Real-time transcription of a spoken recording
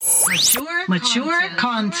Mature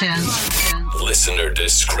content. Listener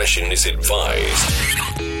discretion is advised.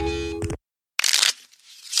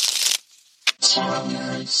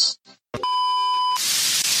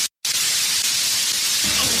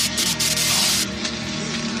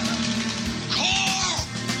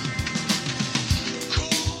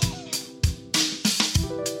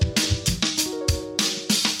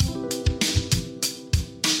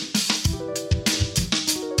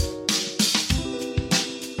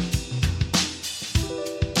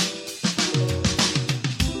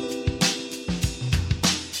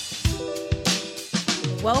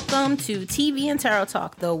 Welcome to TV and Tarot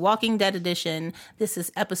Talk, the Walking Dead edition. This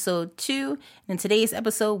is episode 2. In today's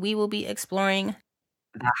episode, we will be exploring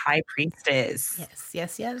the High Priestess.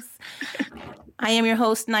 Yes. I am your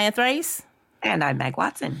host, Nia Thrice. And I'm Meg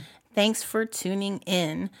Watson. Thanks for tuning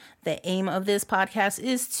in. The aim of this podcast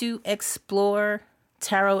is to explore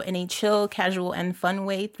tarot in a chill, casual, and fun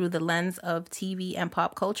way through the lens of TV and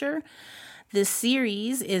pop culture. This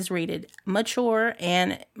series is rated mature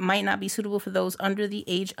and might not be suitable for those under the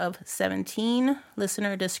age of 17.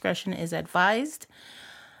 Listener discretion is advised.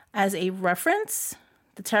 As a reference,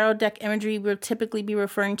 the tarot deck imagery we'll typically be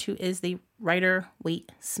referring to is the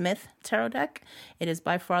Rider-Waite-Smith tarot deck. It is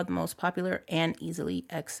by far the most popular and easily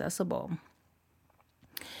accessible.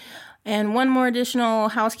 And one more additional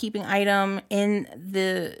housekeeping item in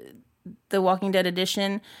the Walking Dead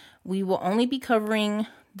edition, we will only be covering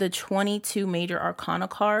the 22 major arcana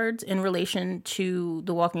cards in relation to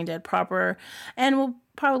The Walking Dead proper, and we'll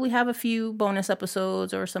probably have a few bonus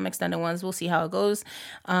episodes or some extended ones. We'll see how it goes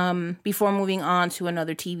before moving on to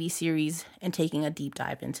another TV series and taking a deep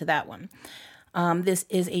dive into that one. This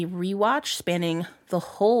is a rewatch spanning the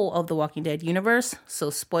whole of The Walking Dead universe, so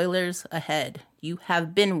spoilers ahead. You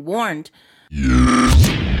have been warned.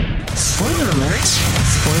 Spoiler alert.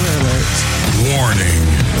 Spoiler alert. Warning.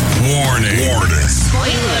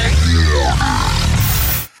 Spoiler.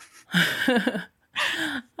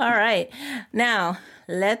 All right. Now,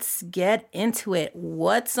 let's get into it.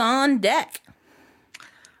 What's on deck?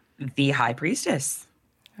 The High Priestess.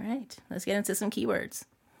 All right. Let's get into some keywords.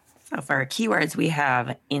 So for our keywords, we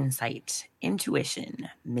have insight, intuition,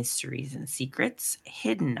 mysteries and secrets,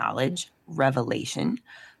 hidden knowledge, revelation,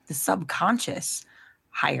 the subconscious,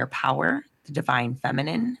 higher power, the divine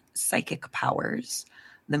feminine, psychic powers,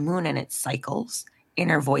 the moon and its cycles,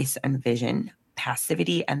 inner voice and vision,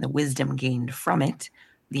 passivity and the wisdom gained from it,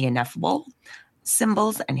 the ineffable,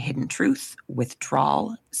 symbols and hidden truth,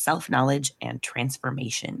 withdrawal, self-knowledge, and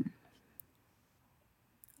transformation.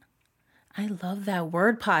 I love that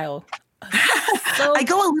word pile. I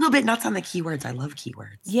go a little bit nuts on the keywords. I love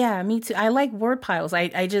keywords. Yeah, me too. I like word piles.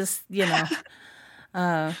 I just, it's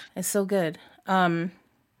so good.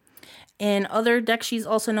 In other decks, she's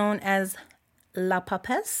also known as La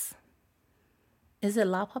Papesse. Is it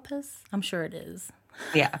La Papesse? I'm sure it is.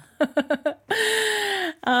 Yeah.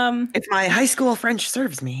 If my high school French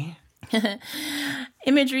serves me.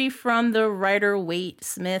 Imagery from the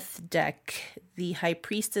Rider-Waite-Smith deck. The High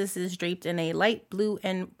Priestess is draped in a light blue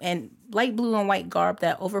and white garb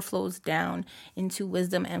that overflows down into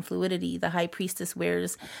wisdom and fluidity. The High Priestess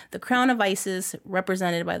wears the crown of Isis,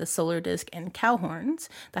 represented by the solar disk and cow horns.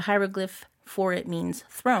 The hieroglyph for it means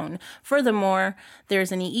throne. Furthermore,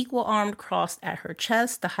 there's an equal armed cross at her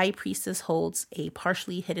chest. The High Priestess holds a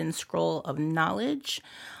partially hidden scroll of knowledge.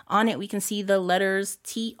 On it, we can see the letters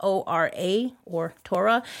T-O-R-A, or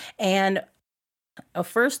Torah, and a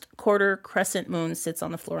first quarter crescent moon sits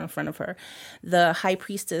on the floor in front of her. The High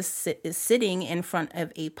Priestess is sitting in front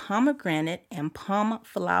of a pomegranate and palm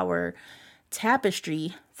flower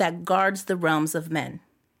tapestry that guards the realms of men.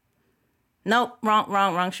 Nope,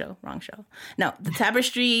 wrong show. No, the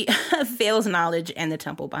tapestry veils knowledge and the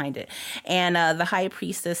temple behind it. And the High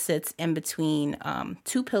Priestess sits in between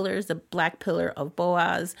two pillars, the black pillar of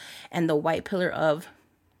Boaz and the white pillar of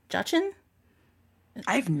Jachin?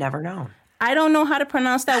 I've never known. I don't know how to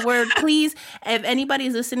pronounce that word. Please, if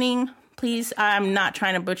anybody's listening, please, I'm not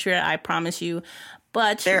trying to butcher it, I promise you.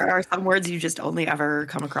 But there are some words you just only ever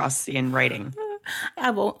come across in writing.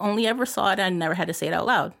 I've only ever saw it. I never had to say it out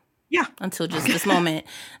loud. Yeah. Until just this moment.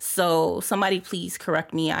 So somebody please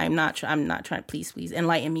correct me. I'm not trying to please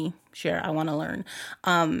enlighten me. Share. I want to learn.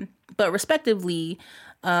 But respectively,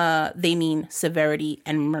 they mean severity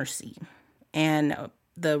and mercy. And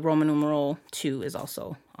the Roman numeral 2 is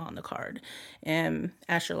also on the card. And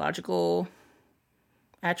astrological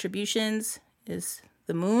attributions is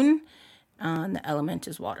the moon. And the element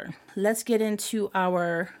is water. Let's get into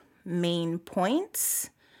our main points.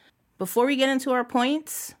 Before we get into our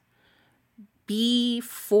points, be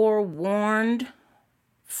forewarned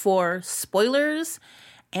for spoilers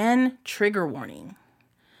and trigger warning.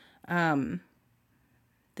 The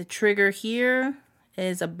trigger here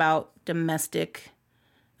is about domestic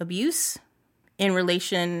abuse in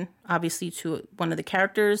relation, obviously, to one of the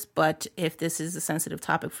characters. But if this is a sensitive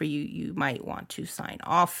topic for you, you might want to sign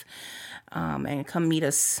off and come meet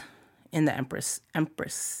us in the Empress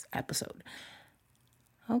episode.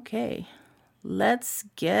 Okay, let's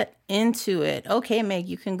get into it. Okay, Meg,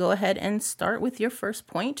 you can go ahead and start with your first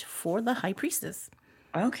point for the High Priestess.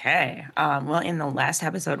 Okay. Well, in the last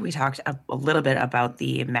episode, we talked a little bit about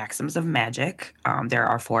the maxims of magic. There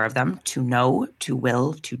are 4 of them: to know, to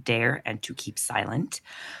will, to dare, and to keep silent.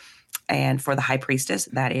 And for the High Priestess,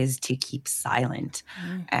 that is to keep silent.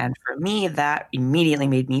 And for me, that immediately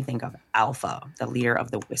made me think of Alpha, the leader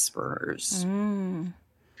of the Whisperers.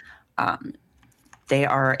 They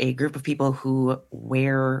are a group of people who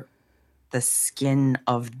wear the skin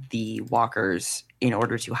of the walkers in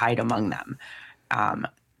order to hide among them.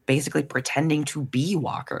 Basically pretending to be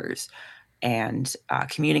walkers and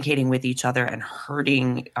communicating with each other and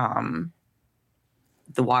hurting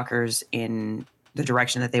the walkers in the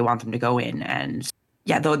direction that they want them to go in. And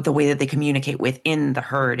yeah, the way that they communicate within the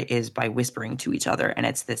herd is by whispering to each other. And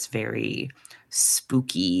it's this very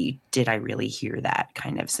spooky, did I really hear that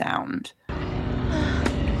kind of sound.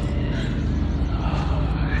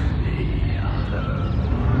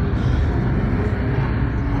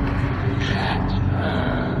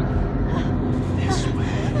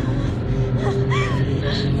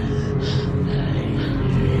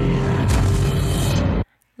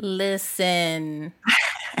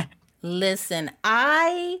 Listen,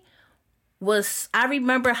 I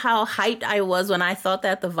remember how hyped I was when I thought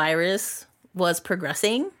that the virus was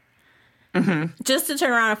progressing. Just to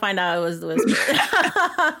turn around and find out it was the Whisper.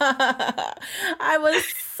 I was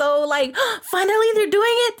so like, finally they're doing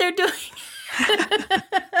it.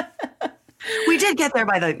 We did get there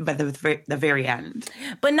by the very end.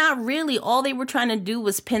 But not really. All they were trying to do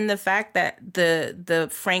was pin the fact that the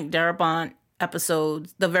Frank Darabont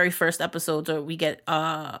episodes, the very first episodes where we get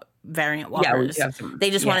variant walkers.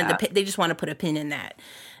 They just wanted to put a pin in that.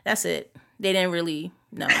 That's it. They didn't really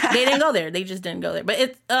they didn't go there. They just didn't go there. But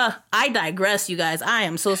it's I digress, you guys. I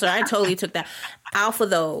am so sorry. I totally took that. Alpha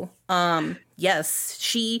though,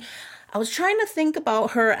 yes, I was trying to think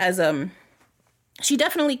about her as she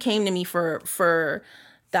definitely came to me for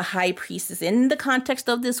the High Priestess in the context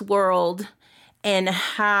of this world and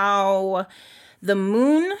how the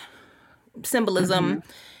moon symbolism,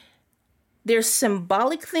 there's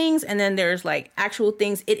symbolic things and then there's like actual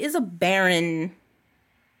things. It is a barren,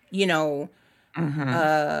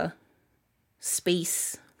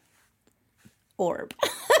 space orb.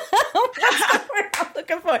 That's what I'm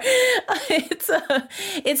looking for.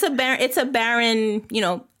 It's a barren,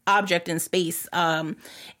 object in space.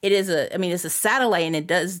 It's a satellite and it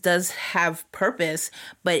does have purpose,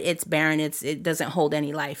 but it's barren. It doesn't hold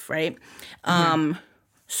any life, right?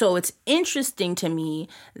 So it's interesting to me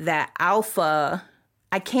that Alpha,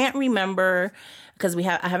 I can't remember because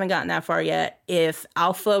I haven't gotten that far yet, if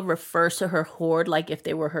Alpha refers to her horde like if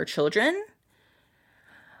they were her children.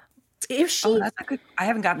 If she, that's good. I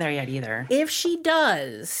haven't gotten there yet either. If she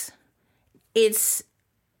does, it's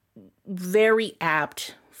very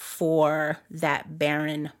apt for that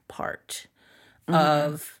barren part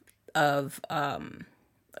of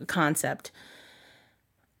concept.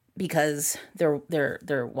 Because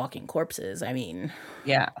they're walking corpses. I mean,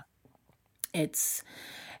 yeah, it's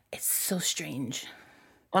so strange.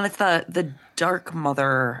 Well, it's the dark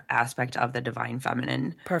mother aspect of the divine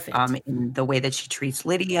feminine. Perfect. In the way that she treats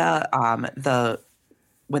Lydia.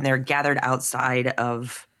 When they're gathered outside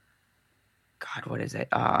of, God, what is it?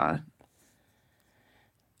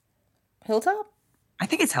 Hilltop? I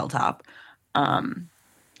think it's Hilltop.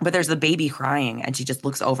 But there's the baby crying, and she just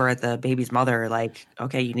looks over at the baby's mother like,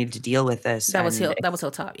 okay, you need to deal with this. That was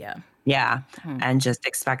Hilltop, yeah. Yeah, and just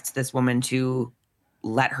expects this woman to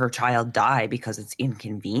let her child die because it's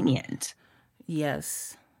inconvenient.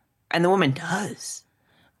 Yes. And the woman does.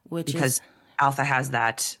 Because Alpha has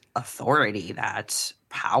that authority, that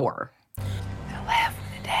power. To laugh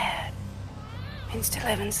with the dead means to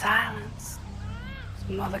live in silence.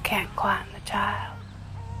 The mother can't quieten the child.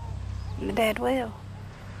 And the dead will.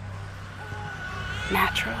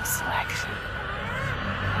 Natural selection.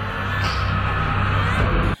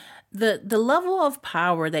 The level of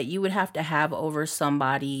power that you would have to have over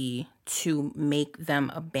somebody to make them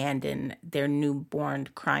abandon their newborn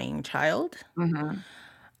crying child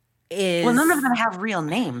is... Well, none of them have real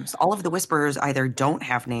names. All of the Whisperers either don't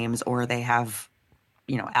have names or they have,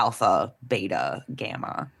 alpha, beta,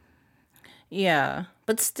 gamma. Yeah,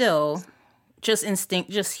 but still, just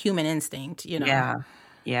human instinct, Yeah.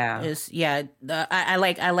 Yeah. I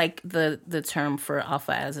like the term for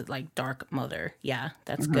Alpha as like dark mother. Yeah,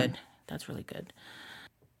 that's good. That's really good.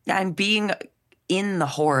 And being in the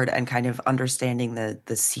horde and kind of understanding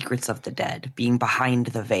the secrets of the dead, being behind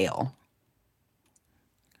the veil.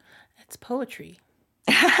 It's poetry.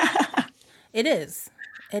 It is.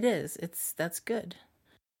 It is. That's good.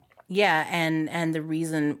 Yeah, and the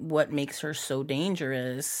reason what makes her so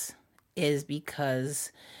dangerous is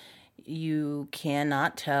because you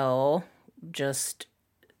cannot tell just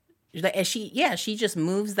like she just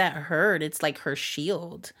moves that herd. It's like her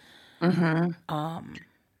shield. Mm-hmm.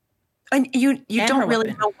 And you And don't her really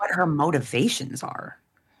weapon. know what her motivations are.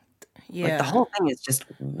 Like the Yeah. whole thing is just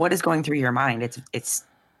what is going through your mind. It's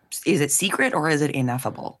is it secret or is it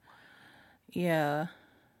ineffable? Yeah.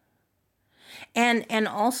 And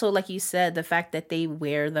also like you said, the fact that they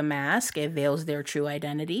wear the mask, it veils their true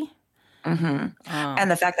identity. Mm-hmm.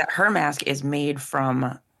 And the fact that her mask is made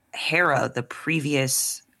from Hera, the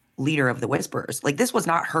previous leader of the Whisperers. Like this was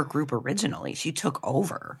not her group originally. She took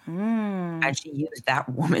over and she used that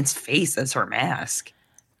woman's face as her mask.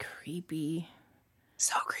 Creepy.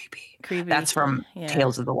 So creepy. Creepy. That's from Yeah.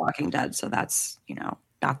 Tales of the Walking Dead. So that's,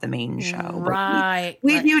 not the main show. But Right.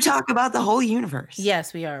 we right. do talk about the whole universe.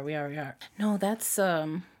 Yes, we are. We are. No, that's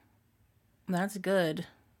good.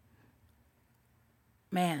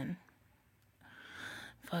 Man.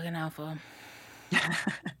 Fucking Alpha.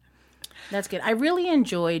 That's good. I really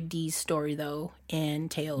enjoyed Dee's story though in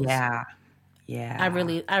Tales. Yeah. Yeah. I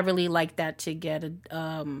really like that to get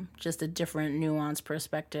just a different nuanced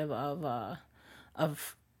perspective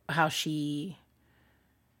of how she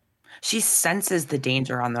senses the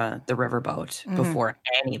danger on the riverboat before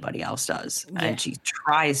anybody else does. Yeah. And she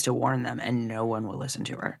tries to warn them and no one will listen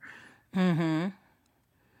to her. Mm-hmm.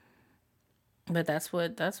 But that's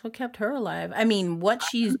what kept her alive. I mean, what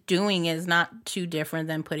she's doing is not too different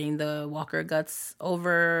than putting the walker guts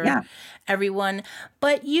over everyone.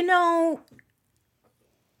 But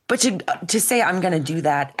But to say I'm going to do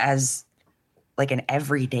that as like an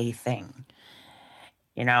everyday thing,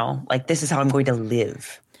 like this is how I'm going to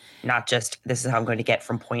live, not just this is how I'm going to get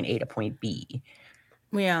from point A to point B.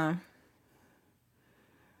 Yeah.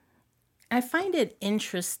 I find it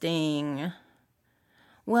interesting.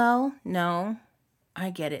 Well, no,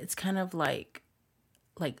 I get it. It's kind of like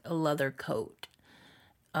a leather coat.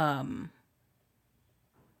 You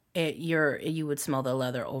would smell the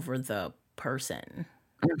leather over the person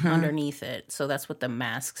underneath it. So that's what the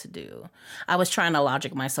masks do. I was trying to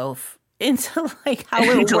logic myself into like how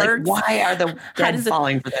it works. Like, why are the dead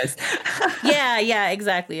falling for this? yeah,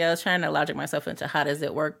 exactly. I was trying to logic myself into how does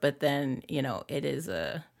it work, but then it is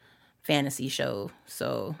a fantasy show,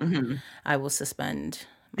 so I will suspend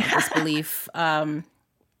my disbelief. I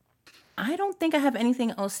don't think I have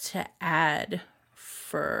anything else to add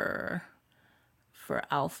for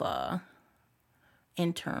Alpha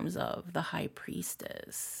in terms of the High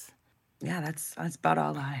Priestess. Yeah, that's about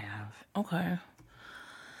all I have. Okay.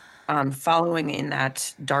 Following in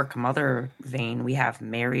that Dark Mother vein, we have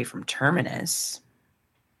Mary from Terminus.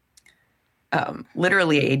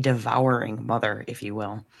 Literally a devouring mother, if you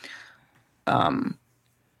will.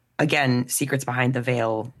 Again, secrets behind the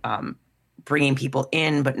veil, bringing people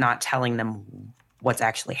in, but not telling them what's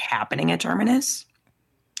actually happening at Terminus.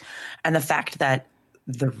 And the fact that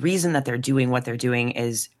the reason that they're doing what they're doing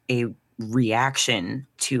is a reaction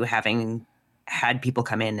to having had people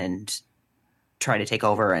come in and try to take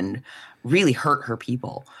over and really hurt her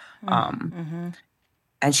people. And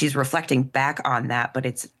she's reflecting back on that, but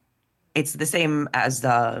it's the same as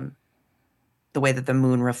the way that the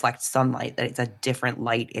moon reflects sunlight, that it's a different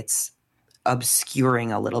light. It's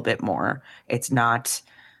obscuring a little bit more. It's not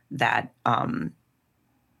that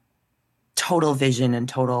total vision and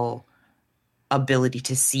total ability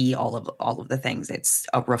to see all of the things. It's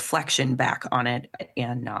a reflection back on it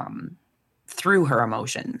and through her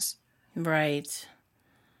emotions. Right.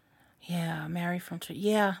 Yeah, Mary from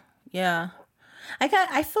yeah.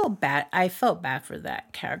 I felt bad. I felt bad for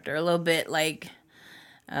that character a little bit, like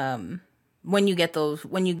when you get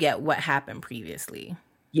what happened previously.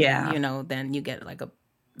 Yeah. Then you get like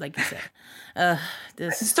you said.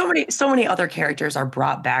 So many other characters are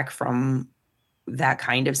brought back from that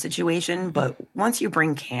kind of situation, but once you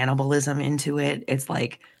bring cannibalism into it, it's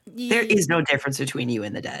like there is no difference between you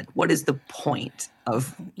and the dead. What is the point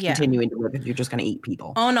of continuing to live if you're just going to eat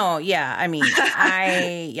people? Oh no, yeah. I mean,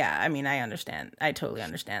 I understand. I totally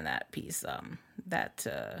understand that piece.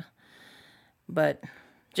 But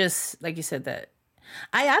just like you said, that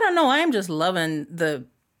I don't know. I'm just loving the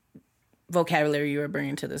vocabulary you were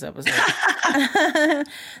bringing to this episode.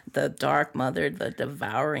 The Dark Mother, the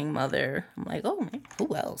Devouring Mother. I'm like, oh, man,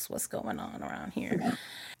 who else? What's going on around here?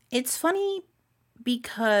 It's funny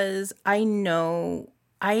because I know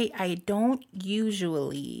I don't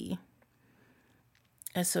usually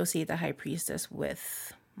associate the High Priestess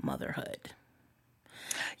with motherhood.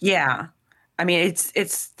 Yeah. I mean,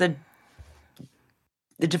 it's the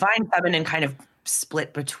divine feminine kind of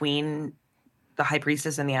split between the High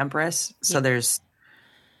Priestess and the Empress. So there's,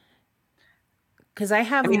 because I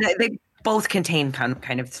have, I mean, they both contain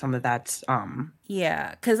kind of some of that.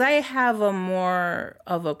 yeah, because I have a more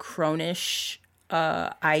of a cronish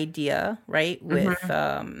idea, right? With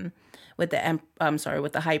with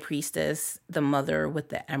the High Priestess, the Mother with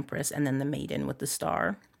the Empress, and then the Maiden with the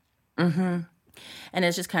Star. Mm-hmm. And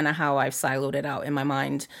it's just kind of how I've siloed it out in my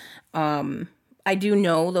mind. I do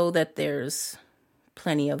know, though, that there's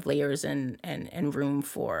plenty of layers and room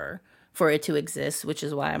for it to exist, which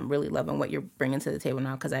is why I'm really loving what you're bringing to the table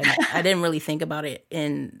now, because I didn't really think about it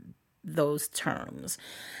in those terms.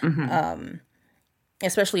 Mm-hmm.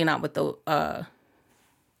 Especially not with the...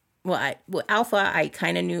 with Alpha, I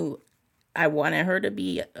kind of knew I wanted her to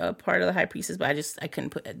be a part of the High Priestess, but I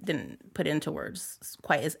didn't put it into words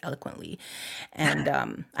quite as eloquently, and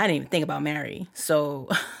I didn't even think about Mary. So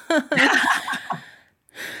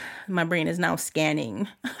my brain is now scanning.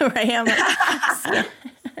 Right? I'm like,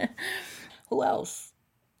 who else?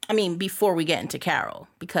 I mean, before we get into Carol,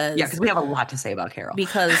 because we have a lot to say about Carol.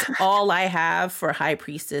 Because all I have for High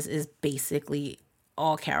Priestess is basically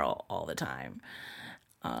all Carol all the time.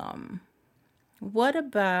 What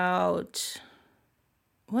about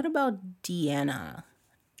Deanna?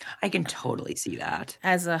 I can totally see that.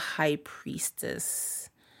 As a High Priestess.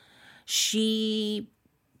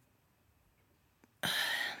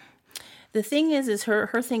 The thing is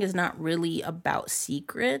her thing is not really about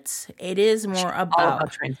secrets. It is more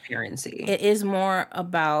about transparency. It is more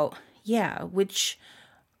about, which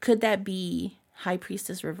could that be High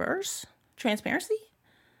Priestess reverse? Transparency?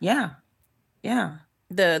 Yeah. Yeah.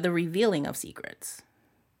 The revealing of secrets.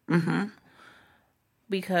 Mm-hmm.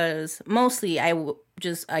 Because mostly I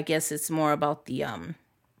guess it's more about the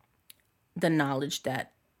knowledge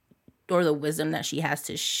that, or the wisdom that she has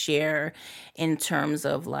to share in terms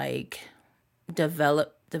of like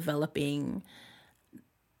developing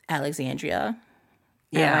Alexandria.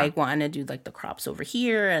 Yeah. And like wanting to do like the crops over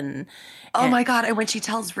here and my God. And when she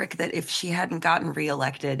tells Rick that if she hadn't gotten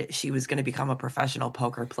reelected, she was going to become a professional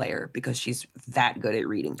poker player because she's that good at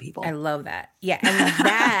reading people. I love that. Yeah. And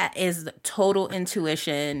that is total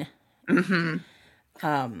intuition. Mm-hmm.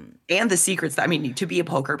 And the secrets. I mean, to be a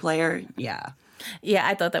poker player. Yeah. Yeah.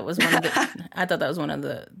 I thought that was one of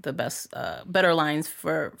the best, better lines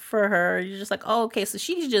for her. You're just like, oh, okay. So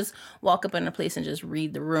she could just walk up in a place and just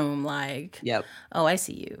read the room. Like, yep. Oh, I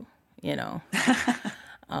see you,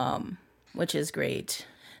 which is great.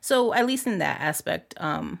 So at least in that aspect,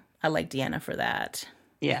 I like Deanna for that.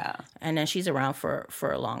 Yeah. And then she's around for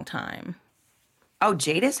a long time. Oh,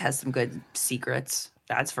 Jadis has some good secrets.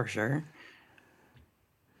 That's for sure.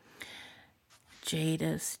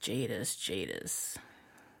 Jadis.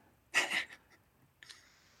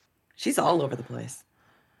 She's all over the place.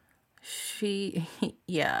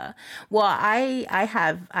 Yeah. Well, I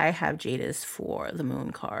have Jadis for the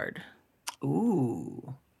Moon card.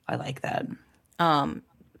 Ooh, I like that.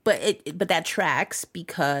 But that tracks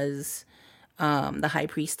because the High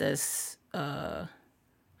Priestess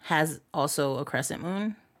has also a crescent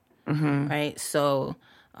moon, right? So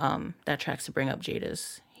that tracks to bring up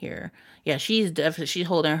Jadis here. Yeah, she's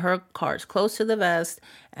holding her cards close to the vest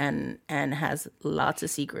and has lots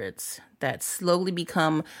of secrets that slowly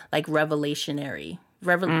become like revelationary.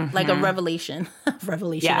 Like a revelation.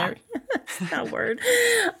 Revelationary. That's not a word.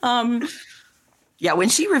 Yeah, when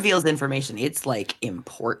she reveals information, it's like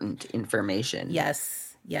important information.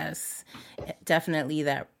 Yes. Definitely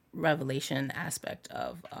that revelation aspect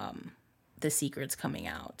of the secrets coming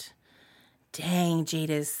out. Dang,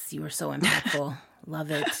 Jadis, you were so impactful.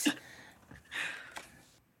 Love it.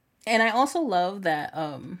 And I also love that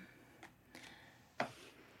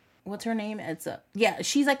what's her name?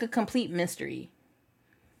 She's like a complete mystery.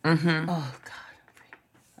 Mm-hmm. Oh God.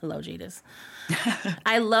 I love Jadis.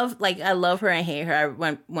 I love her and hate her.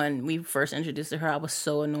 When we first introduced her, I was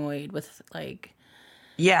so annoyed with like.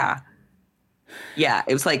 Yeah.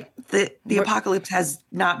 It was like the apocalypse has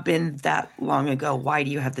not been that long ago. Why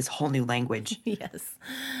do you have this whole new language? Yes.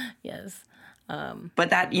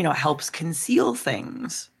 But that helps conceal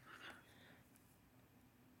things.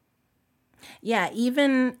 Yeah,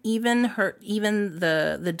 even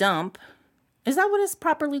the dump Is that what it's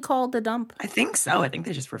properly called, the dump? I think so. I think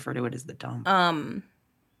they just refer to it as the dump.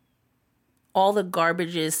 All the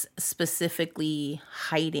garbage is specifically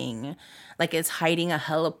hiding, like it's hiding a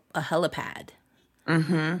helipad.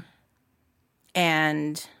 Mm-hmm.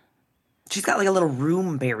 And she's got like a little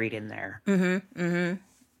room buried in there. Mm-hmm. Mm-hmm.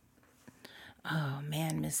 Oh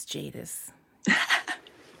man, Miss Jadis.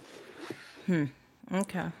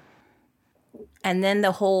 Okay. And then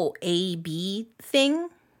the whole A-B thing.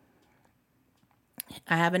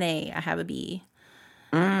 I have an A. I have a B.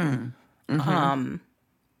 Mm-hmm.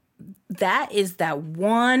 That is that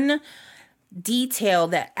one detail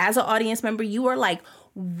that as an audience member, you are like,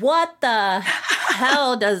 what the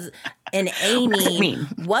hell does an A mean?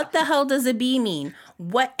 What the hell does a B mean?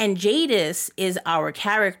 What? And Jadis is our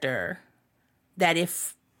character that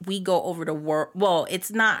if we go over the world, well,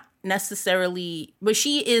 it's not necessarily, but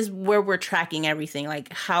she is where we're tracking everything,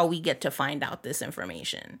 like how we get to find out this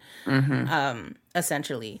information,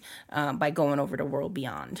 essentially, by going over the world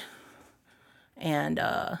beyond. And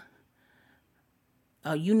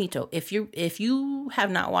you need to, if you have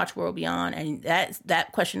not watched World Beyond, and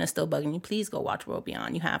that question is still bugging you, please go watch World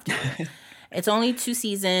Beyond. You have to. It's only 2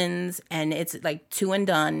 seasons, and it's like 2 and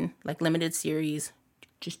done, like limited series.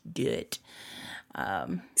 Just do it.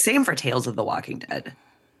 Same for Tales of the Walking Dead.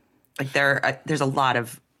 Like there's a lot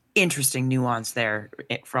of interesting nuance there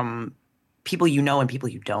from people you know and people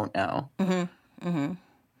you don't know. Mm-hmm. Mm-hmm.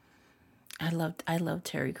 I loved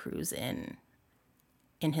Terry Crews in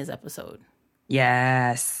his episode.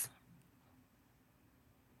 Yes.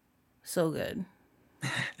 So good.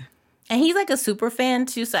 And he's like a super fan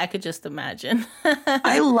too, so I could just imagine.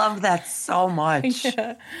 I love that so much.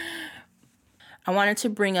 Yeah. I wanted to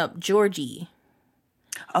bring up Georgie.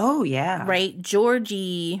 Oh, yeah. Right?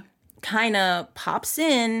 Georgie kind of pops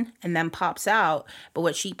in and then pops out. But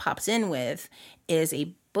what she pops in with is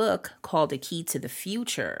a book called A Key to the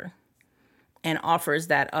Future and offers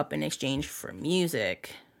that up in exchange for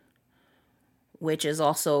music, which is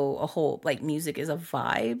also a whole, like, music is a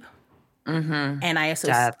vibe. Mm-hmm. And I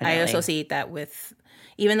associate that with,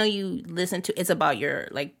 even though you listen to, it's about your,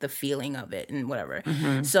 like, the feeling of it and whatever.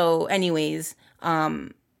 Mm-hmm. So anyways,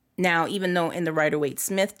 now, even though in the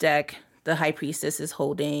Rider-Waite-Smith deck, the High Priestess is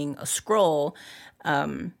holding a scroll,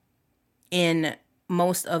 in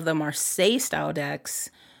most of the Marseille-style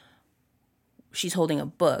decks, she's holding a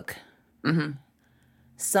book. Mm-hmm.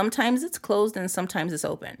 Sometimes it's closed and sometimes it's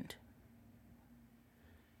opened,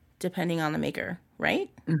 depending on the maker,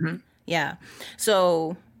 right? Mm-hmm. Yeah.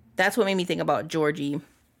 So that's what made me think about Georgie.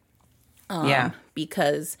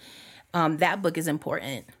 Because that book is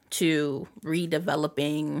important to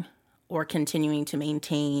redeveloping or continuing to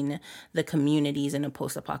maintain the communities in a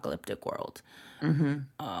post-apocalyptic world.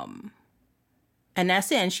 Mm-hmm. And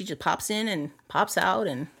that's it. And she just pops in and pops out,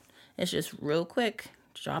 and it's just real quick,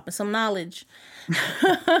 dropping some knowledge.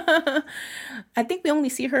 I think we only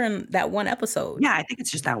see her in that one episode. Yeah, I think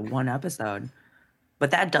it's just that one episode.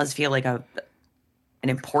 But that does feel like an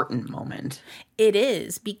important moment. It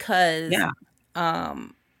is, because... Yeah.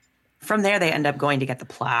 From there, they end up going to get the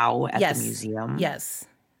plow at the museum. Yes.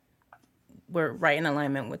 We're right in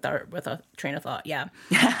alignment with our train of thought. Yeah.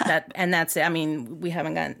 That's it. I mean, we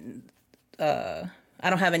haven't gotten... I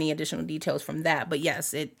don't have any additional details from that, but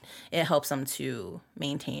yes, it helps them to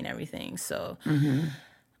maintain everything. So,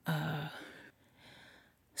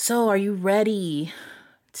 so are you ready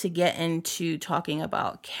to get into talking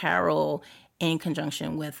about Carol in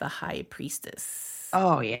conjunction with the High Priestess?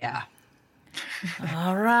 Oh, yeah.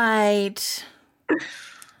 All right.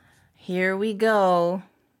 Here we go.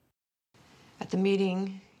 At the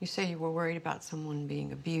meeting, you say you were worried about someone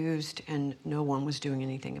being abused and no one was doing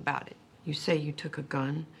anything about it. You say you took a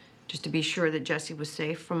gun just to be sure that Jesse was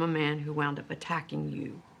safe from a man who wound up attacking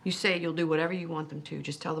you. You say you'll do whatever you want them to.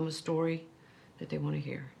 Just tell them a story that they want to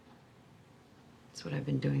hear. That's what I've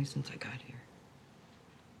been doing since I got here.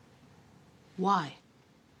 Why?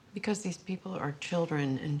 Because these people are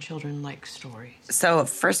children, and children like stories. So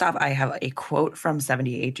first off, I have a quote from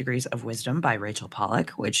 78 Degrees of Wisdom by Rachel Pollack,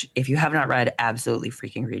 which if you have not read, absolutely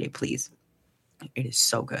freaking read it, please. It is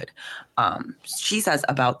so good. She says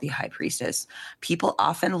about the High Priestess, people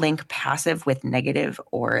often link passive with negative,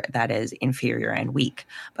 or that is inferior and weak.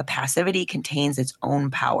 But passivity contains its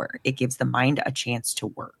own power. It gives the mind a chance to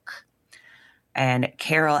work. And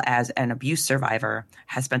Carol, as an abuse survivor,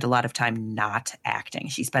 has spent a lot of time not acting.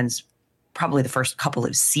 She spends probably the first couple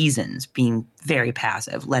of seasons being very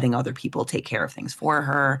passive, letting other people take care of things for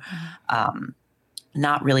her,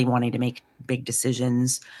 not really wanting to make big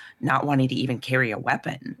decisions, not wanting to even carry a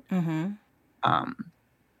weapon. Mm-hmm.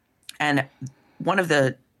 And one of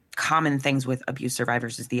the common things with abuse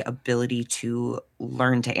survivors is the ability to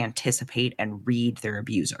learn to anticipate and read their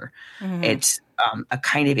abuser. It's a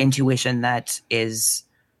kind of intuition that is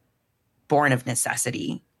born of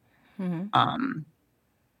necessity. And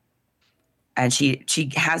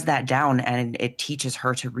she has that down, and it teaches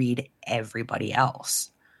her to read everybody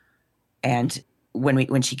else. And when they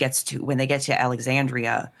get to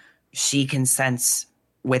Alexandria, she can sense,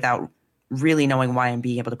 without really knowing why and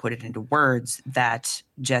being able to put it into words, that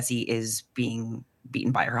Jessie is being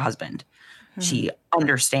beaten by her husband. She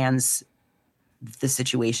understands the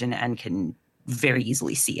situation and can very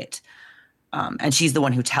easily see it. And she's the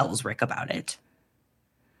one who tells Rick about it.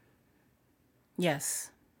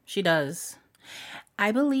 Yes, she does.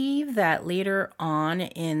 I believe that later on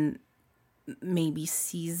in maybe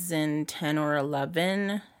season 10 or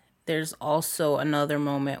 11, there's also another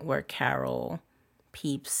moment where Carol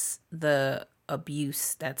peeps the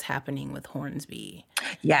abuse that's happening with Hornsby.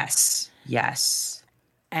 Yes.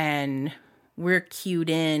 And we're cued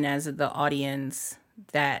in as the audience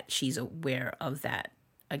that she's aware of that.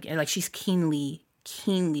 Again, like she's keenly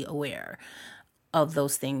aware of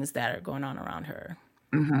those things that are going on around her.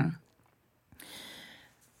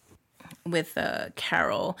 With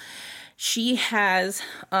Carol, she has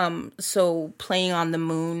so playing on the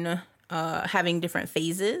moon, having different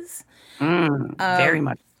phases. Very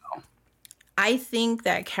much so. I think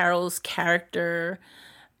that Carol's character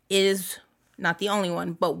is not the only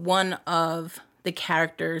one, but one of the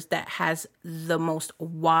characters that has the most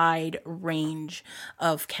wide range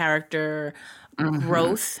of character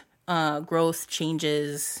growth,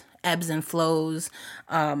 changes, ebbs and flows.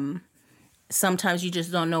 Sometimes you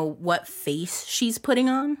just don't know what face she's putting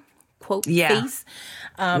on, quote, face.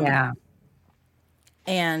 And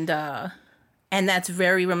that's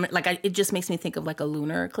very, it just makes me think of like a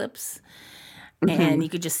lunar eclipse. And you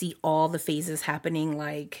could just see all the phases happening.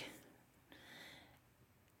 Like,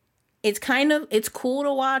 it's cool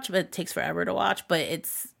to watch, but it takes forever to watch. But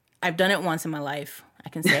I've done it once in my life. I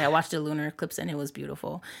can say I watched a lunar eclipse and it was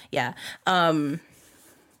beautiful. Yeah. That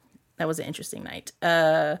was an interesting night.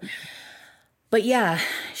 But yeah,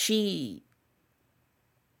 she.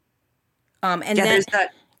 And then there's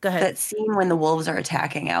go ahead. that scene when the wolves are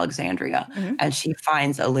attacking Alexandria, and she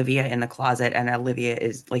finds Olivia in the closet, and Olivia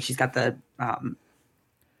is like, she's got the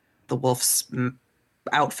wolf's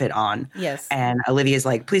outfit on. Yes. And Olivia's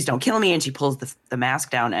like, please don't kill me. And she pulls the mask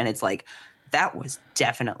down, and it's like, that was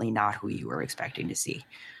definitely not who you were expecting to see.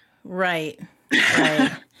 Right.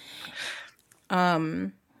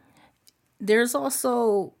 There's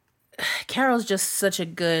also, Carol's just such a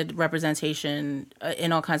good representation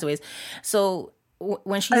in all kinds of ways. So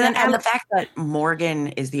when she's and the fact that Morgan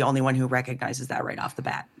is the only one who recognizes that right off the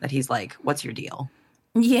bat, that he's like, what's your deal?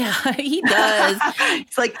 Yeah, he does.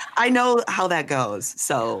 It's like, I know how that goes,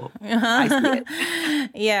 so I see it.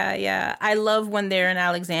 Yeah. I love when they're in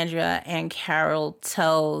Alexandria and Carol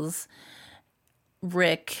tells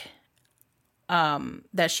Rick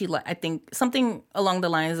that I think something along the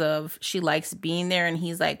lines of she likes being there, and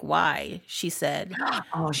he's like, why? She said,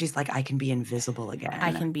 oh, she's like, I can be invisible again.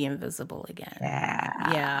 I can be invisible again.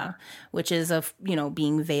 Yeah. Which is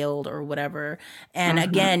being veiled or whatever. And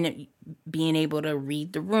again, being able to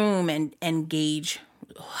read the room and gauge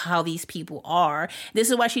how these people are. This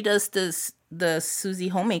is why she does the Susie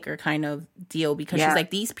Homemaker kind of deal, because she's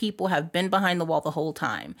like, these people have been behind the wall the whole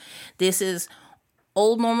time. This is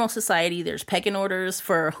old normal society. There's pecking orders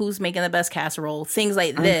for who's making the best casserole, things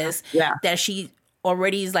like this. That she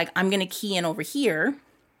already is like, I'm gonna key in over here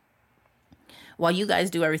while you guys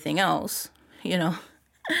do everything else,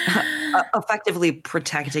 effectively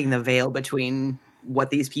protecting the veil between what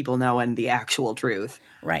these people know and the actual truth.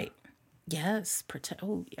 Right. Yes.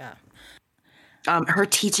 Yeah. Her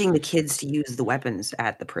teaching the kids to use the weapons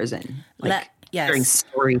at the prison, during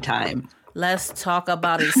story time. Let's talk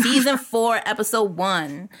about it. Season 4, episode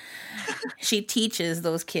 1. She teaches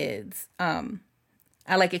those kids. I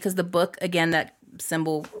like it because the book, again, that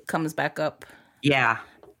symbol comes back up. Yeah.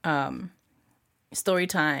 Story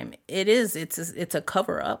time. It's a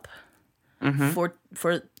cover up for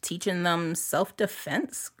teaching them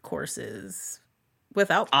self-defense courses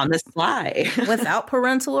on the sly, without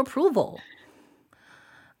parental approval.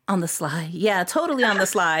 On the sly. Yeah, totally on the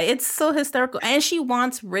sly. It's so hysterical. And she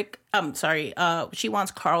wants she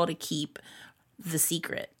wants Carl to keep the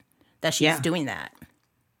secret that she's doing that.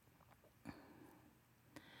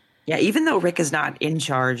 Yeah, even though Rick is not in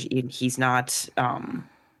charge, he's not,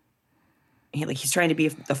 he's trying to be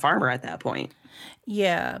the farmer at that point.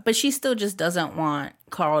 Yeah, but she still just doesn't want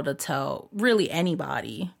Carl to tell really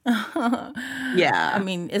anybody. Yeah. I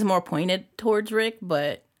mean, it's more pointed towards Rick,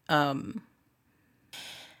 but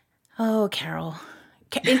Oh, Carol.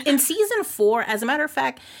 In season 4, as a matter of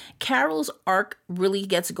fact, Carol's arc really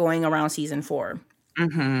gets going around season 4.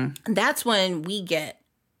 Mm-hmm. That's when we get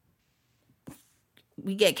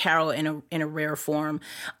Carol in a rare form,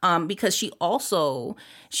 because she also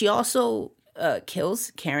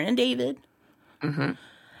kills Karen and David, Mm-hmm.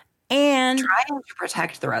 and Trying to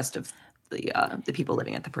protect the rest of the people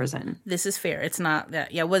living at the prison. this is fair. It's not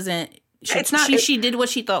that. Yeah, it wasn't. It's not. She did what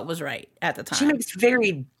she thought was right at the time.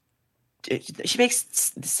 She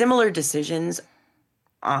makes similar decisions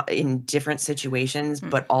in different situations,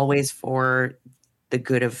 but always for the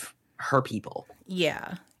good of her people.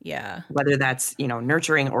 Yeah. Whether that's,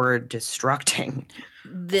 nurturing or destructing.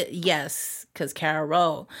 Yes, because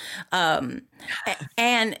Carol.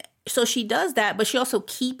 And so she does that, but she also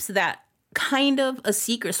keeps that kind of a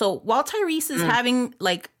secret. So while Tyrese is having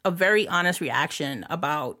like a very honest reaction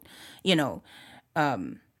about,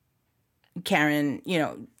 Karen,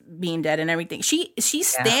 being dead and everything, she's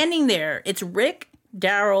standing there. It's Rick,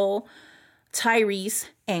 Daryl, Tyrese,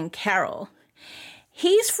 and Carol.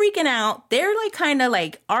 He's freaking out. They're like kind of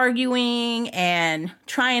like arguing and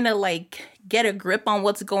trying to like get a grip on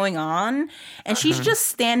what's going on. And she's just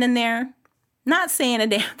standing there, not saying a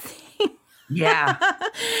damn thing. Yeah.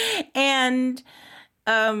 And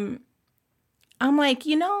I'm like,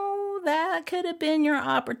 that could have been your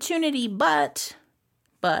opportunity, but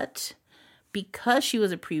because she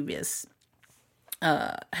was a previous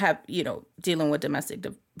dealing with domestic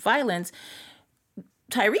violence,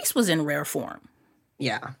 Tyrese was in rare form.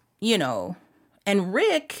 Yeah. And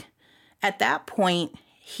Rick, at that point,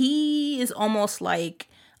 he is almost like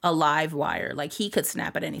a live wire. Like he could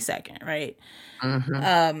snap at any second, right?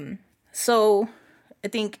 Mm-hmm. So I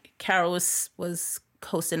think Carol was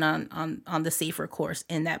coasting on the safer course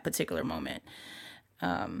in that particular moment.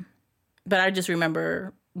 But I just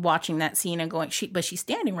remember watching that scene and going, she's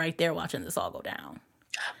standing right there watching this all go down.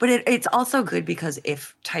 But it's also good because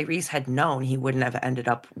if Tyrese had known, he wouldn't have ended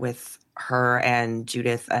up with her and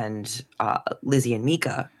Judith and Lizzie and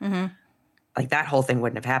Mika. Mm-hmm. Like that whole thing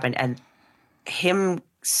wouldn't have happened. And him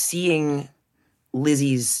seeing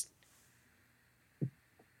Lizzie's,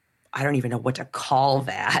 I don't even know what to call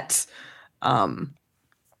that,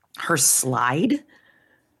 her slide,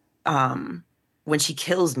 when she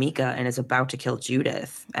kills Mika and is about to kill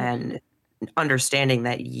Judith, and understanding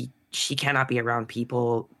that she cannot be around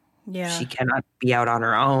people. Yeah. She cannot be out on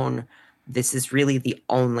her own. This is really the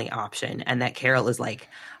only option. And that Carol is like,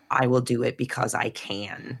 I will do it because I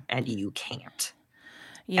can and you can't.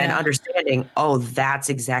 Yeah. And understanding, that's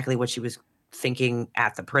exactly what she was thinking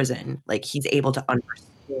at the prison. Like he's able to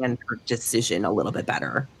understand her decision a little bit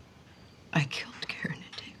better. I killed Karen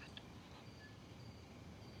and David.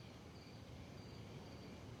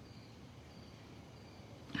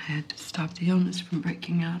 I had to stop the illness from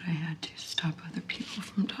breaking out. I had to stop other people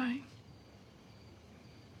from dying.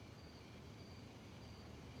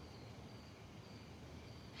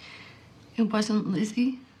 It wasn't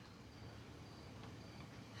Lizzie.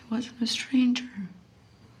 It wasn't a stranger.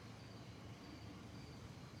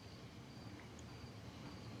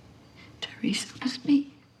 Tyrese, it was me.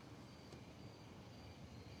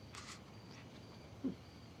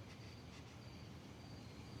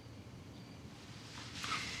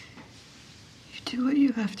 Do what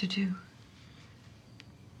you have to do.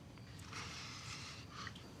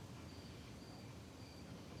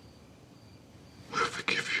 I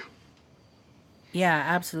forgive you. Yeah,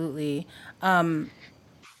 absolutely. And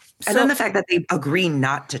then the fact that they agree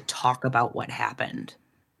not to talk about what happened.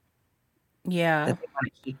 Yeah. That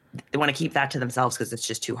they want to keep that to themselves because it's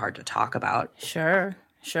just too hard to talk about. Sure.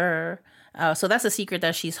 So that's a secret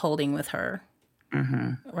that she's holding with her,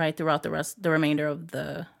 right, throughout the remainder of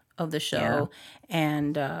the show. Yeah.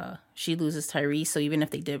 And she loses Tyrese. So even if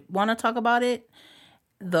they did want to talk about it,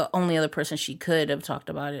 the only other person she could have talked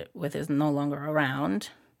about it with is no longer around.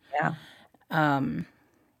 Yeah.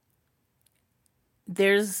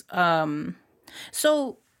 There's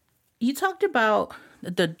so you talked about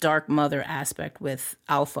the dark mother aspect with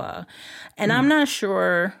Alpha, and I'm not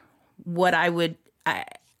sure what I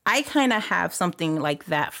kind of have something like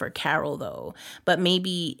that for Carol though, but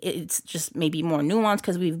maybe it's just maybe more nuanced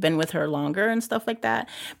because we've been with her longer and stuff like that.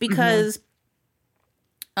 Because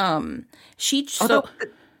her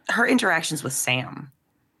interactions with Sam,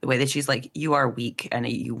 the way that she's like, you are weak and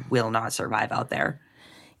you will not survive out there.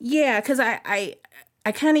 Yeah, because I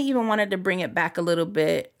kind of even wanted to bring it back a little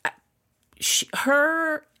bit.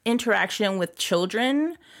 Her interaction with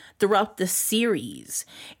children throughout the series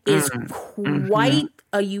is quite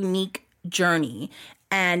a unique journey,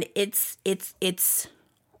 and it's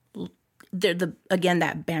again,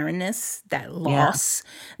 that barrenness, that loss,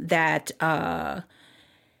 that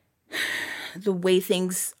the way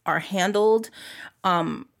things are handled,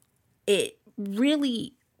 it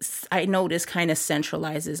really, I notice, kind of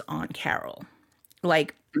centralizes on Carol.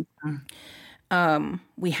 Like,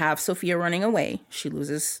 we have Sophia running away. She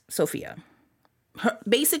loses Sophia.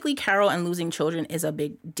 Basically, Carol and losing children is a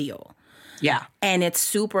big deal. Yeah. And it's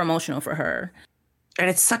super emotional for her. And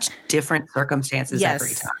it's such different circumstances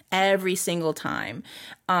every time. Every single time.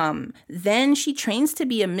 Then she trains to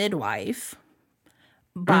be a midwife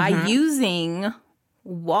by using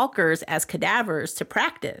walkers as cadavers to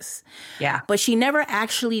practice. Yeah. But she never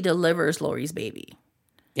actually delivers Lori's baby.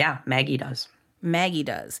 Yeah, Maggie does.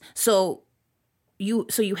 So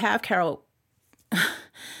you have Carol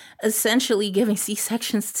essentially giving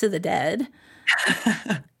C-sections to the dead.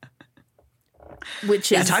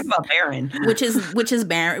 Which is talk about barren. which is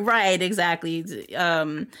barren, right? Exactly.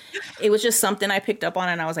 It was just something I picked up on,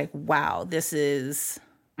 and I was like, "Wow, this is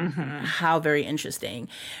how very interesting."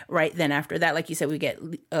 Right then, after that, like you said, we get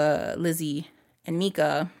Lizzie and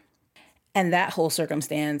Mika, and that whole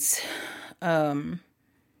circumstance,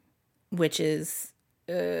 which is,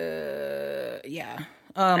 yeah.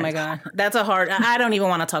 Oh my God, that's a hard. I don't even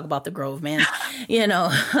want to talk about the Grove, man. You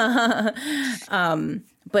know.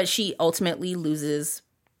 But she ultimately loses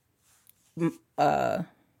Mika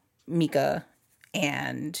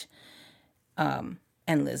and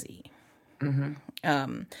Lizzie. And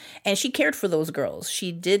she cared for those girls.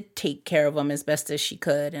 She did take care of them as best as she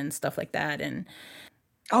could and stuff like that. And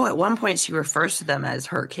at one point she refers to them as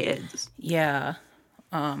her kids. Yeah.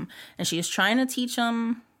 And she's trying to teach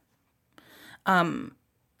them. Oh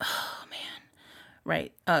man.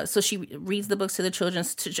 Right. So she reads the books to the children.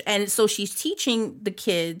 And so she's teaching the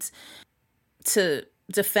kids to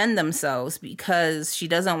defend themselves because she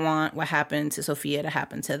doesn't want what happened to Sophia to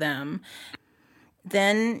happen to them.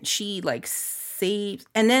 Then she saves.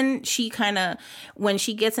 And then she kind of, when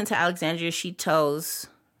she gets into Alexandria, she tells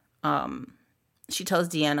Deanna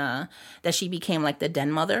that she became like the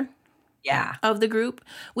den mother. Yeah. Of the group,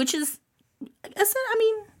 which is,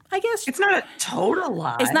 I guess it's not a total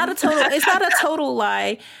lie. It's not a total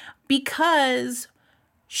lie because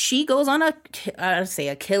she goes on a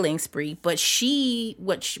killing spree, but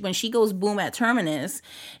when she goes boom at Terminus,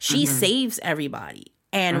 she saves everybody.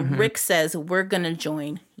 And Rick says, "We're going to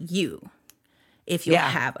join you if you'll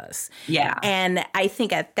have us." Yeah. And I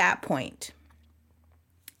think at that point,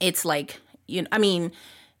 it's like,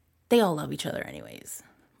 they all love each other anyways.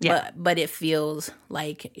 Yeah. But it feels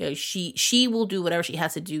like she will do whatever she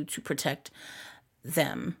has to do to protect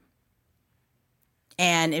them.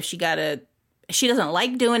 And if she doesn't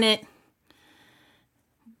like doing it,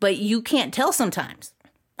 but you can't tell sometimes.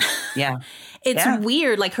 Yeah. It's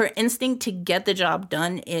weird. Like her instinct to get the job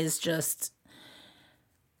done is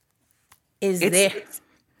there.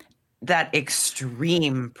 That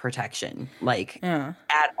extreme protection,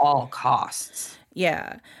 at all costs.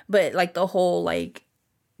 Yeah. But like the whole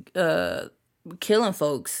killing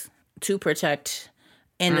folks to protect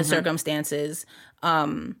in the circumstances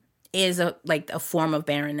is a form of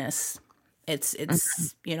barrenness. It's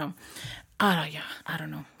I don't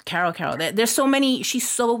know. Carol. There's so many. She's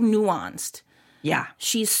so nuanced. Yeah,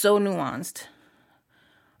 she's so nuanced.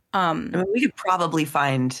 We could probably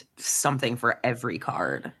find something for every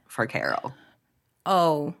card for Carol.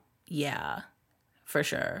 Oh yeah, for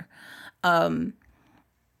sure.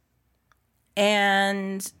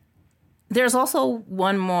 And there's also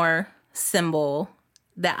one more symbol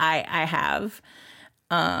that I have.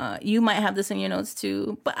 You might have this in your notes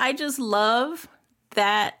too, but I just love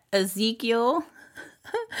that Ezekiel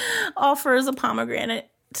offers a pomegranate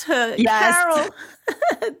to Carol.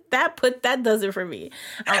 that does it for me.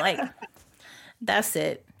 I'm like, that's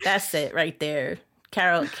it right there.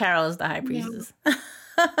 Carol is the high priestess.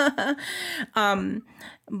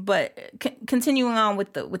 But continuing on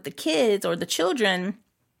with the kids or the children,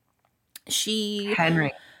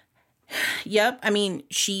 Henry. Yep.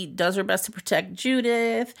 She does her best to protect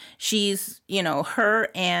Judith. She's, her,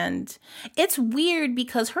 and it's weird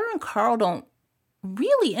because her and Carl don't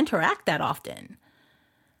really interact that often.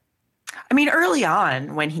 Early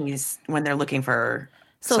on when they're looking for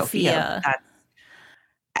Sophia,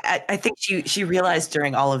 I think she realized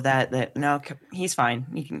during all of that no, he's fine.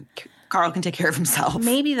 Carl can take care of himself.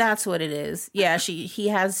 Maybe that's what it is. Yeah, he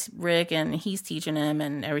has Rick and he's teaching him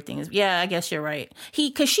and everything is. Yeah, I guess you're right.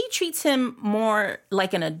 Because she treats him more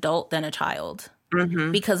like an adult than a child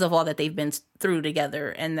because of all that they've been through together.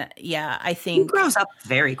 And I think he grows up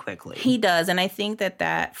very quickly. He does, and I think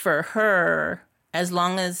that for her, as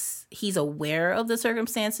long as he's aware of the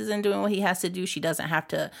circumstances and doing what he has to do, she doesn't have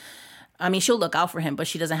to I mean, she'll look out for him, but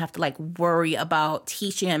she doesn't have to like worry about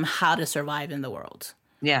teaching him how to survive in the world.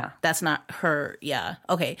 Yeah. That's not her. Yeah.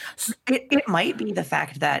 Okay. It might be the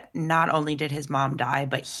fact that not only did his mom die,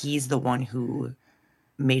 but he's the one who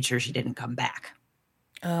made sure she didn't come back.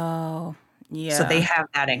 Oh, yeah. So they have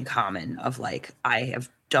that in common of like, I have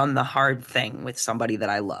done the hard thing with somebody that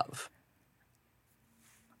I love.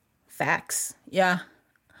 Facts. Yeah.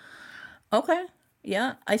 Okay.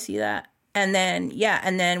 Yeah, I see that. And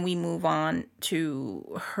then, we move on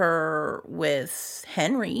to her with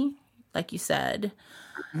Henry, like you said.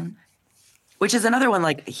 Which is another one,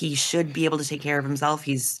 like, he should be able to take care of himself.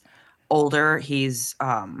 He's older. He's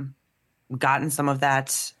gotten some of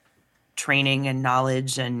that training and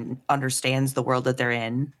knowledge and understands the world that they're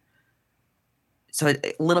in. So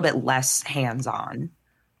a little bit less hands-on,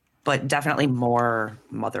 but definitely more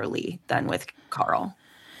motherly than with Carl.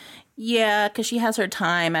 Yeah, because she has her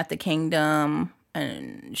time at the kingdom,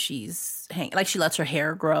 and she's she lets her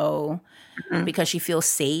hair grow because she feels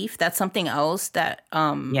safe. That's something else that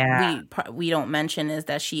we don't mention is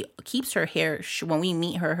that she keeps her hair. When we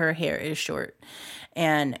meet her, her hair is short,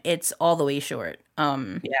 and it's all the way short.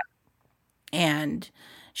 And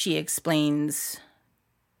she explains.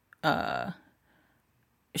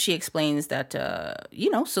 She explains that so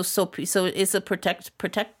it's a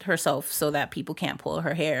protect herself so that people can't pull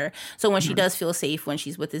her hair. So when she does feel safe when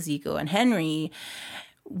she's with Ezekiel and Henry,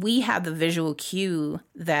 we have the visual cue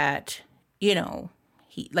that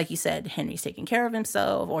he, like you said, Henry's taking care of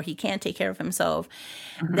himself, or he can take care of himself.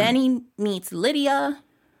 Then he meets Lydia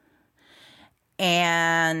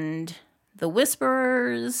and the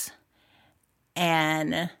Whisperers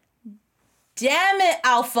and damn it,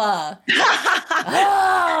 Alpha.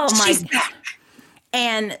 Oh my God.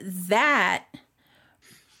 And that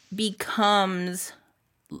becomes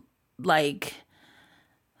like,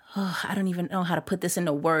 I don't even know how to put this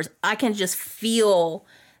into words. I can just feel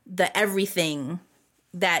the everything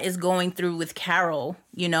that is going through with Carol,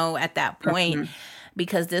 at that point,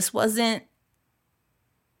 because this was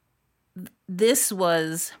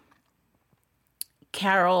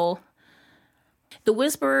Carol. The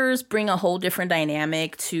Whisperers bring a whole different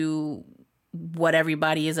dynamic to what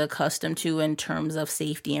everybody is accustomed to in terms of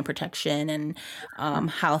safety and protection and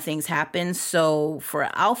how things happen. So for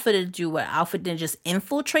Alpha to do what Alpha did, just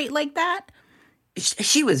infiltrate like that.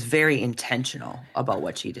 She was very intentional about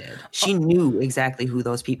what she did. She knew exactly who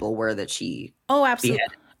those people were that she absolutely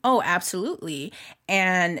beheaded. Oh, absolutely.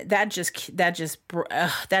 And that just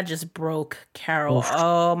broke Carol. Oof.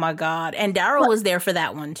 Oh my God. And Daryl was there for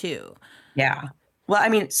that one too. Yeah. Well, I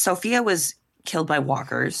mean, Sophia was killed by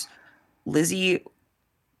walkers. Lizzie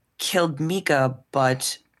killed Mika,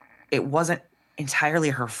 but it wasn't entirely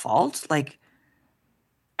her fault. Like,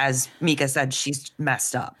 as Mika said, she's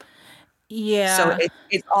messed up. Yeah. So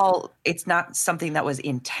it's not something that was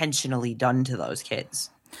intentionally done to those kids.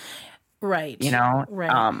 Right.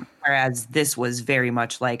 Right. Whereas this was very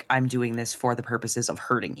much like, I'm doing this for the purposes of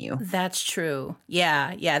hurting you. That's true.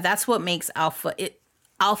 Yeah. Yeah. That's what makes Alpha.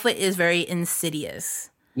 Alpha is very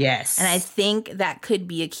insidious. Yes. And I think that could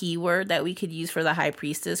be a keyword that we could use for the High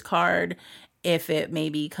Priestess card if it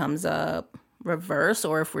maybe comes up reverse,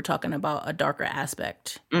 or if we're talking about a darker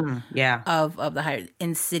aspect of the higher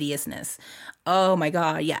insidiousness. Oh my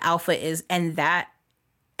God. Yeah. Alpha is, and the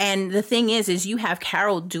thing is you have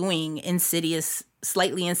Carol doing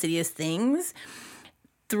slightly insidious things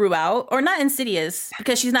throughout, or not insidious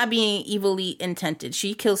because she's not being evilly intended.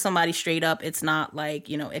 She kills somebody straight up. It's not like,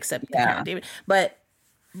 except Karen David,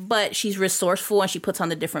 but she's resourceful and she puts on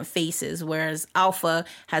the different faces, whereas Alpha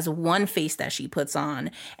has one face that she puts on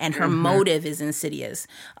and her motive is insidious.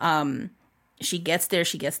 She gets there,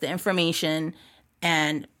 she gets the information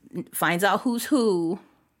and finds out who's who.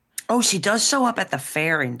 Oh, she does show up at the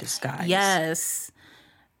fair in disguise. Yes.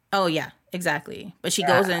 Oh, yeah, exactly. But she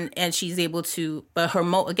goes in and she's able to, but her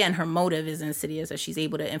motive is insidious, that she's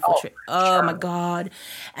able to infiltrate. Oh my God.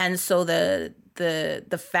 And so the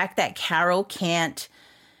fact that Carol can't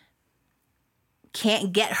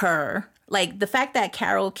get her, like the fact that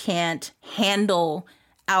Carol can't handle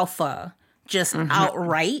Alpha just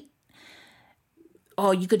outright,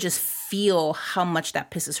 you could just feel how much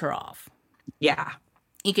that pisses her off. Yeah.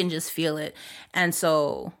 You can just feel it. And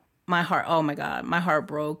so my heart, oh my God, my heart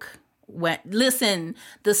broke. When they're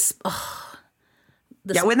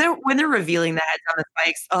revealing the heads on the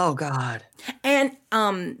spikes, oh God. And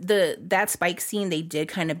that spike scene, they did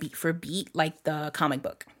kind of beat for beat like the comic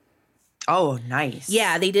book. Oh, nice.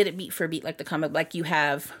 Yeah, they did it beat for beat like the comic. Like you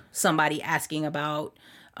have somebody asking about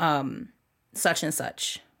such and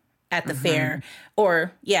such at the fair,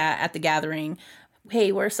 or at the gathering,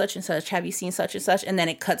 hey, where's such and such? Have you seen such and such? And then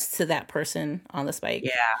it cuts to that person on the spike.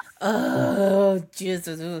 Yeah. Oh,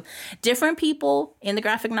 Jesus. Different people in the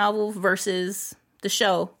graphic novel versus the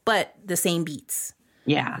show, but the same beats.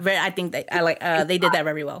 Yeah. I think they did that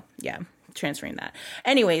very well. Yeah, transferring that.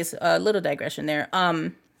 Anyways, a little digression there.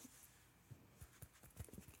 I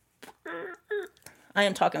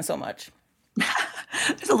am talking so much.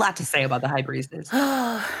 There's a lot to say about the High Priestess.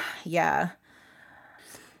 Yeah.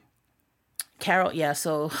 Carol, yeah,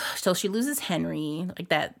 so she loses Henry, like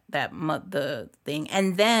the thing,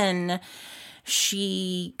 and then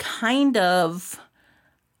she kind of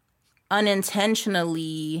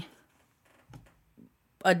unintentionally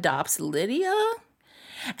adopts Lydia.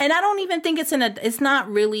 And I don't even think it's not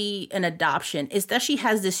really an adoption. It's that she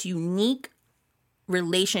has this unique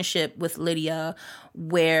relationship with Lydia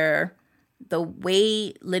where the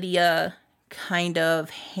way Lydia kind of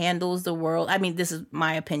handles the world. I mean, this is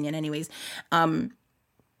my opinion anyways.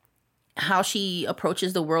 How she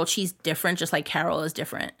approaches the world, she's different, just like Carol is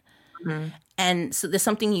different. Mm-hmm. And so there's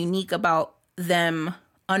something unique about them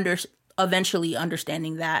eventually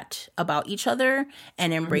understanding that about each other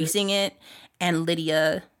and embracing it. And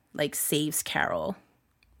Lydia like saves Carol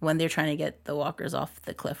when they're trying to get the walkers off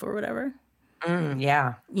the cliff or whatever.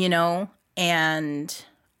 Yeah. You know, and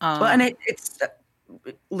well, and it's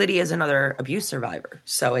Lydia's another abuse survivor,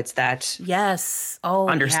 so it's that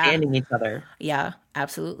understanding each other. Yeah,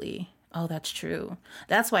 absolutely. Oh, that's true.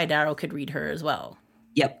 That's why Darrow could read her as well.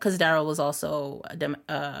 Yep, because Darrow was also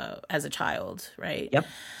as a child, right? Yep.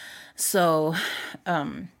 So,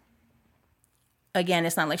 again,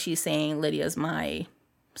 it's not like she's saying Lydia's my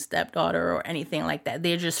stepdaughter or anything like that.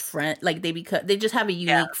 They're just like they just have a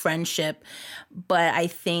unique friendship. But I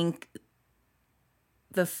think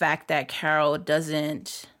the fact that Carol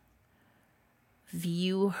doesn't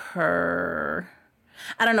view her,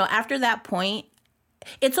 I don't know, after that point,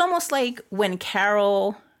 it's almost like when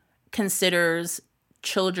Carol considers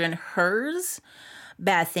children hers,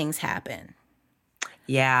 bad things happen.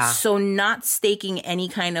 Yeah. So not staking any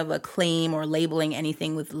kind of a claim or labeling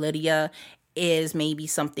anything with Lydia is maybe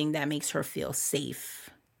something that makes her feel safe.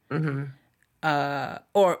 Mm-hmm.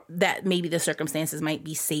 Or that maybe the circumstances might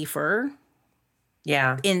be safer.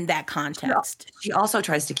 Yeah. In that context. She also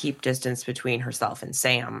tries to keep distance between herself and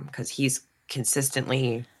Sam because he's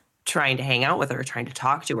consistently trying to hang out with her, trying to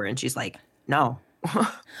talk to her. And she's like, no.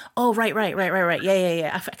 Oh, right.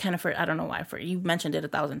 Yeah. I kind of, I don't know why. You mentioned it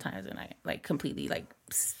 1,000 times and I like completely like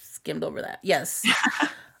skimmed over that. Yes.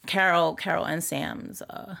 Carol and Sam's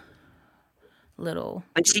little.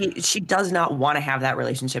 But she does not want to have that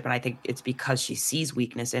relationship. And I think it's because she sees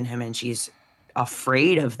weakness in him and she's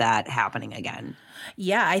afraid of that happening again.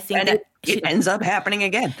 Yeah, I think and it ends up happening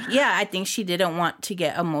again. Yeah, I think she didn't want to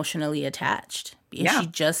get emotionally attached. Yeah. She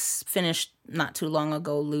just finished not too long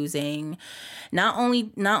ago losing. Not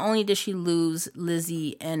only did she lose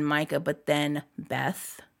Lizzie and Micah, but then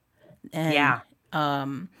Beth. And,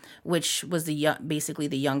 which was basically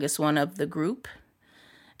the youngest one of the group.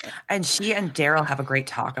 And she and Daryl have a great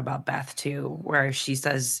talk about Beth too, where she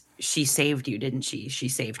says, she saved you, didn't she? She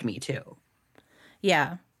saved me too.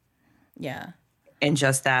 Yeah. And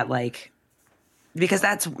just that, like, because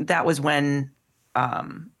that was when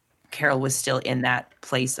Carol was still in that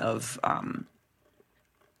place of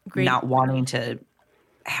not wanting to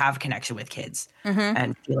have connection with kids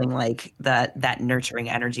and feeling like that nurturing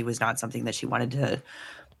energy was not something that she wanted to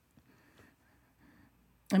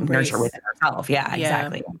nurture within herself. Yeah,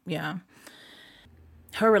 exactly. Yeah.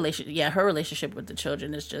 Her relationship with the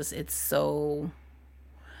children is just, it's so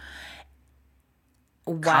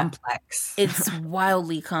complex. It's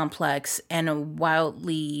wildly complex and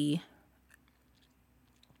wildly,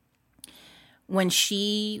 when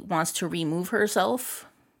she wants to remove herself,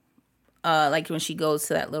 like when she goes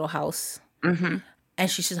to that little house and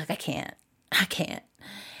she's just like, I can't.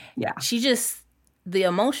 Yeah. She just, the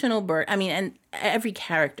emotional burden. I mean, and every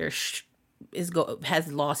character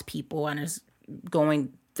has lost people and is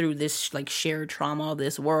going through this like shared trauma of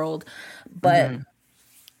this world. But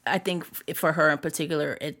I think for her in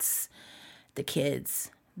particular, it's the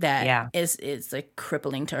kids that is like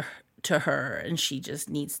crippling to her, and she just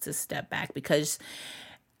needs to step back because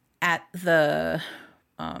at the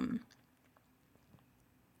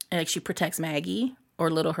like she protects Maggie or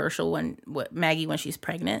little Herschel when she's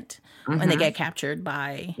pregnant when they get captured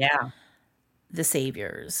by the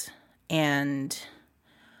saviors, and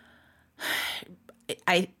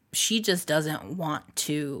she just doesn't want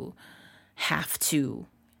to have to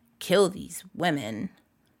kill these women.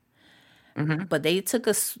 But they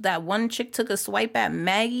that one chick took a swipe at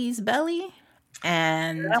Maggie's belly,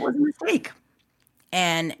 and that was a mistake.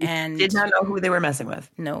 And did not know who they were messing with.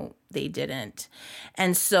 No, they didn't.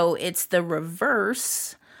 And so it's the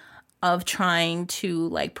reverse of trying to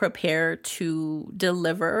like prepare to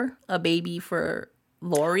deliver a baby for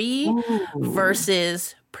Lori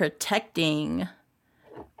versus protecting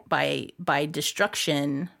by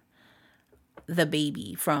destruction the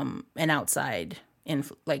baby from an outside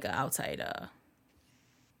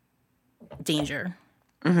danger.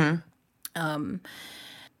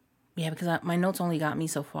 Yeah, because my notes only got me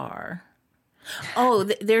so far. Oh,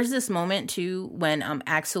 there's this moment too when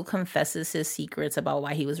Axel confesses his secrets about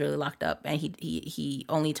why he was really locked up, and he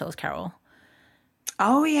only tells Carol.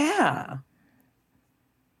 Oh yeah.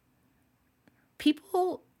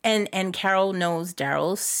 People and Carol knows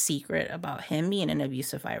Daryl's secret about him being an abuse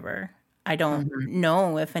survivor. I don't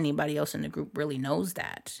know if anybody else in the group really knows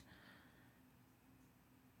that.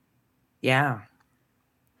 Yeah.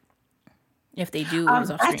 If they do, it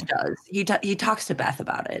was off screen. Beth does. He talks to Beth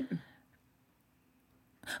about it.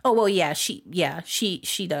 Oh well, yeah, she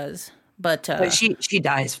does, but she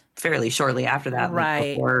dies fairly shortly after that,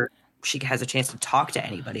 right? Before she has a chance to talk to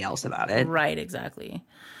anybody else about it. Right, exactly.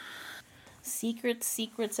 Secrets,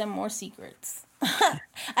 and more secrets.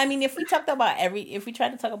 I mean, if we tried to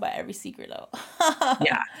talk about every secret, though.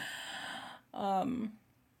 Yeah. I'm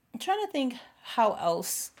trying to think how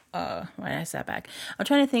else. When I sat back, I'm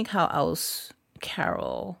trying to think how else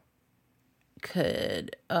Carol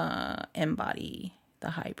could embody the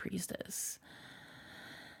High Priestess.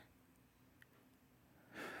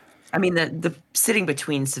 I mean, the sitting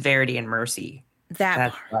between severity and mercy.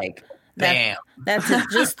 That's like, bam. That's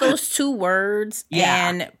just those two words,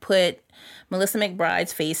 and put Melissa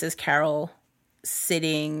McBride's face as Carol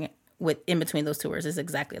sitting in between those two words is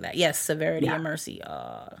exactly that. Yes, severity and mercy.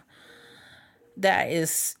 That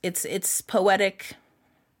is, it's poetic.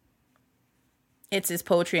 It's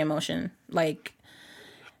poetry in motion. Like,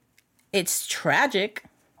 it's tragic,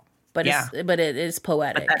 but it is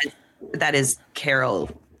poetic. But that is Carol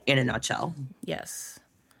in a nutshell. Yes.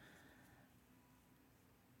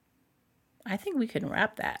 I think we can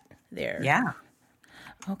wrap that there. Yeah.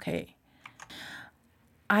 Okay.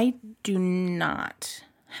 I do not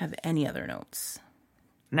have any other notes.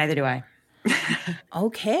 Neither do I.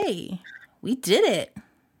 Okay. We did it.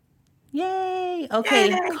 Yay. Okay.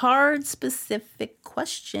 Yay. Card specific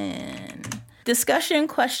question. Discussion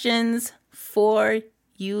questions for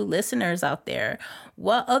you listeners out there.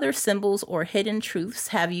 What other symbols or hidden truths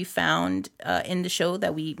have you found in the show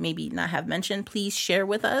that we maybe not have mentioned? Please share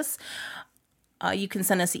with us. You can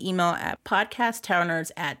send us an email at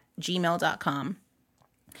podcasttarotnerds@gmail.com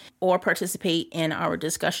or participate in our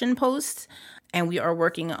discussion posts. And we are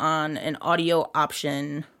working on an audio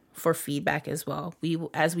option for feedback as well.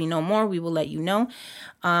 As we know more, we will let you know.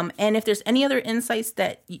 And if there's any other insights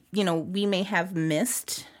that, we may have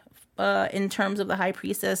missed in terms of the High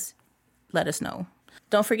Priestess, let us know.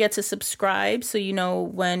 Don't forget to subscribe so you know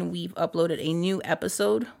when we've uploaded a new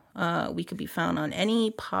episode. We could be found on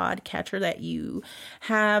any podcatcher that you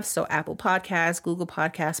have. So Apple Podcasts, Google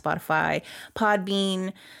Podcasts, Spotify,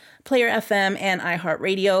 Podbean, Player FM, and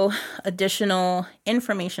iHeartRadio. Additional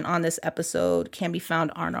information on this episode can be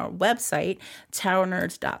found on our website,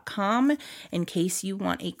 tarotnerds.com, in case you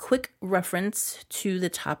want a quick reference to the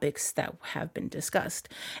topics that have been discussed.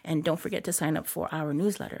 And don't forget to sign up for our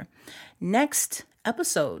newsletter. Next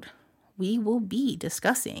episode, we will be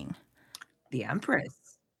discussing the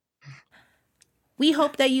Empress. We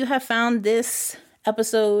hope that you have found this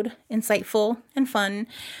episode insightful and fun.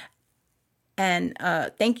 And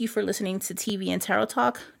thank you for listening to TV and Tarot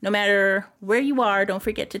Talk. No matter where you are, don't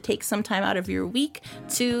forget to take some time out of your week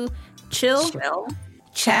to chill,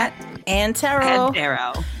 chat, and tarot.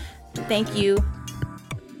 Thank you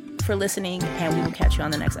for listening, and we will catch you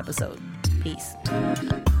on the next episode. Peace.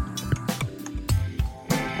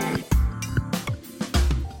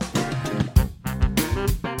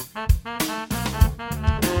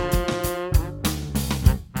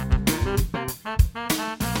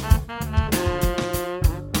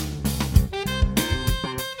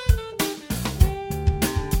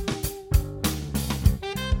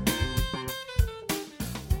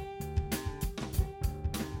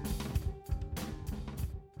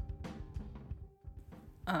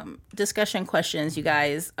 Discussion questions, you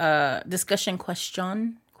guys. Discussion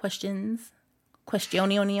questions.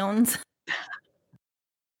 Questionions.